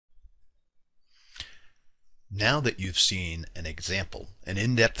Now that you've seen an example, an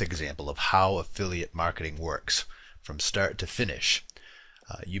in-depth example of how affiliate marketing works from start to finish,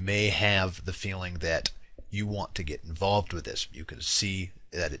 you may have the feeling that you want to get involved with this. You can see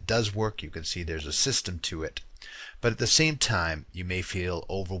that it does work. You can see there's a system to it. But at the same time, you may feel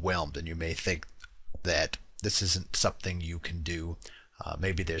overwhelmed and you may think that this isn't something you can do.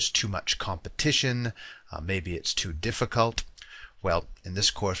 Maybe there's too much competition. Maybe it's too difficult. Well, in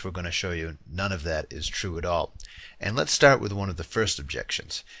this course we're going to show you none of that is true at all. And let's start with one of the first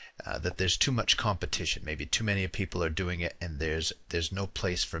objections, that there's too much competition. Maybe too many people are doing it and there's no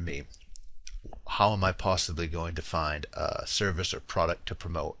place for me. How am I possibly going to find a service or product to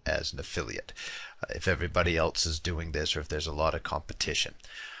promote as an affiliate if everybody else is doing this or if there's a lot of competition?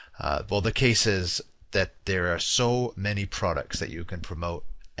 Well, the case is that there are so many products that you can promote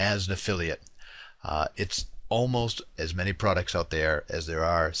as an affiliate. It's almost as many products out there as there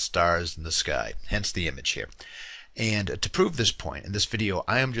are stars in the sky, hence the image here. And to prove this point, in this video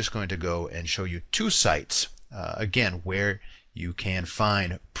I am just going to go and show you two sites, again, where you can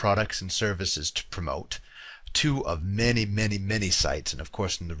find products and services to promote. Two of many, many, many sites, and of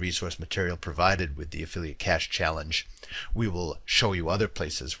course in the resource material provided with the Affiliate Cash Challenge, we will show you other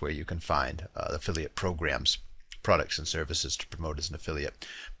places where you can find affiliate programs, products and services to promote as an affiliate.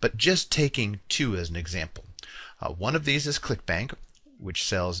 But just taking two as an example. One of these is ClickBank, which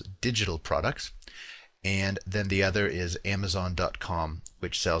sells digital products, and then the other is Amazon.com,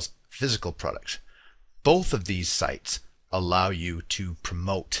 which sells physical products. Both of these sites allow you to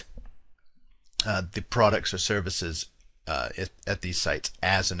promote the products or services at these sites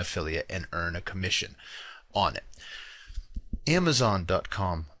as an affiliate and earn a commission on it.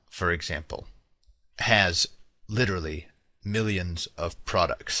 Amazon.com, for example, has literally millions of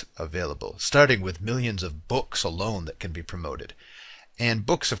products available, starting with millions of books alone that can be promoted. And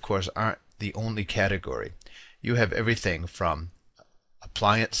books, of course, aren't the only category. You have everything from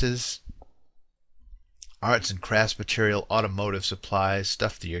appliances, arts and crafts material, automotive supplies,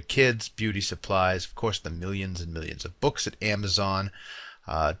 stuff for your kids, beauty supplies, of course the millions and millions of books at Amazon,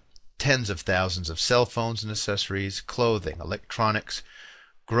 tens of thousands of cell phones and accessories, clothing, electronics,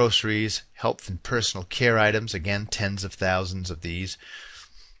 groceries, health and personal care items, again tens of thousands of these,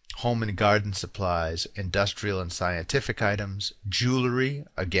 home and garden supplies, industrial and scientific items, jewelry,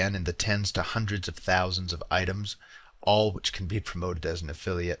 again in the tens to hundreds of thousands of items, all which can be promoted as an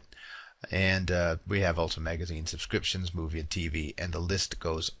affiliate. And we have also magazine subscriptions, movie and TV, and the list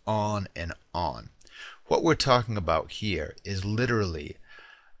goes on and on. What we're talking about here is literally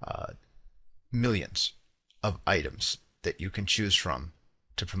millions of items that you can choose from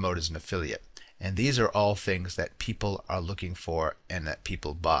to promote as an affiliate. And these are all things that people are looking for and that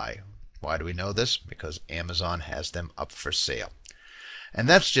people buy. Why do we know this? Because Amazon has them up for sale. And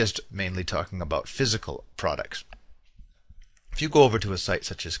that's just mainly talking about physical products. If you go over to a site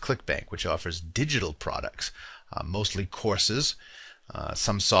such as ClickBank, which offers digital products, mostly courses,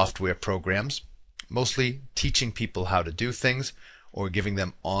 some software programs, mostly teaching people how to do things or giving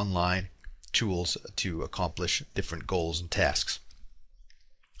them online tools to accomplish different goals and tasks.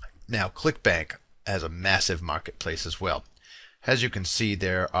 Now, ClickBank has a massive marketplace as well. As you can see,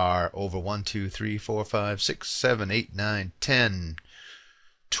 there are over 1, 2, 3, 4, 5, 6, 7, 8, 9, 10,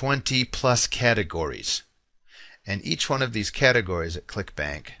 20 plus categories. And each one of these categories at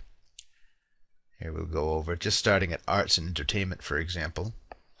ClickBank, here we'll go over, just starting at arts and entertainment, for example.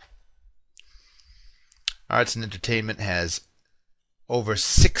 Arts and entertainment has over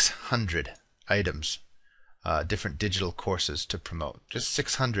 600 items, different digital courses to promote. Just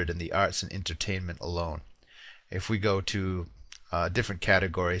 600 in the arts and entertainment alone. If we go to a different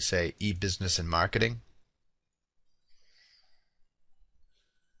category, say e-business and marketing,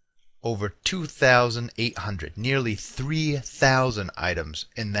 over 2,800, nearly 3,000 items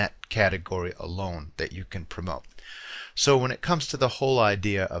in that category alone that you can promote. So when it comes to the whole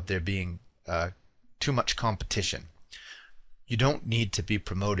idea of there being too much competition, you don't need to be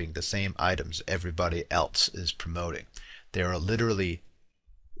promoting the same items everybody else is promoting. There are literally,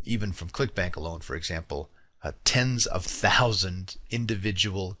 even from ClickBank alone, for example, tens of thousands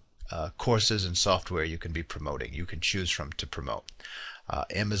individual courses and software you can be promoting, you can choose from to promote.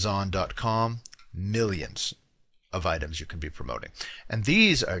 Amazon.com, millions of items you can be promoting. And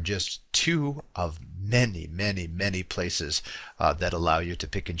these are just two of many, many, many places that allow you to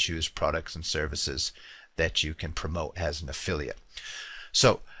pick and choose products and services that you can promote as an affiliate.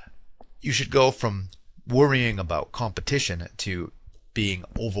 So you should go from worrying about competition to being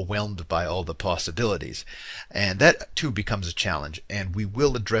overwhelmed by all the possibilities. And that too becomes a challenge, and we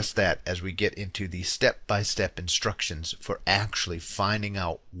will address that as we get into the step-by-step instructions for actually finding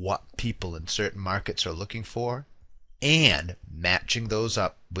out what people in certain markets are looking for and matching those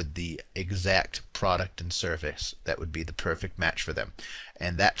up with the exact product and service that would be the perfect match for them.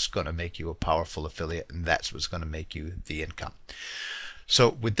 And that's going to make you a powerful affiliate, and that's what's going to make you the income. So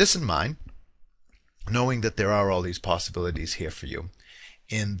with this in mind, knowing that there are all these possibilities here for you,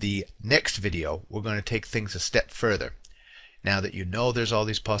 in the next video we're going to take things a step further. Now that you know there's all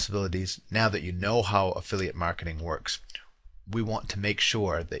these possibilities, now that you know how affiliate marketing works, we want to make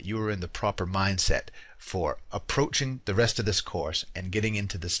sure that you are in the proper mindset for approaching the rest of this course and getting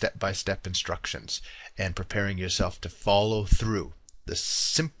into the step-by-step instructions and preparing yourself to follow through the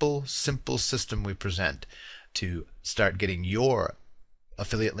simple system we present to start getting your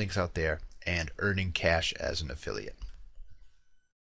affiliate links out there and earning cash as an affiliate.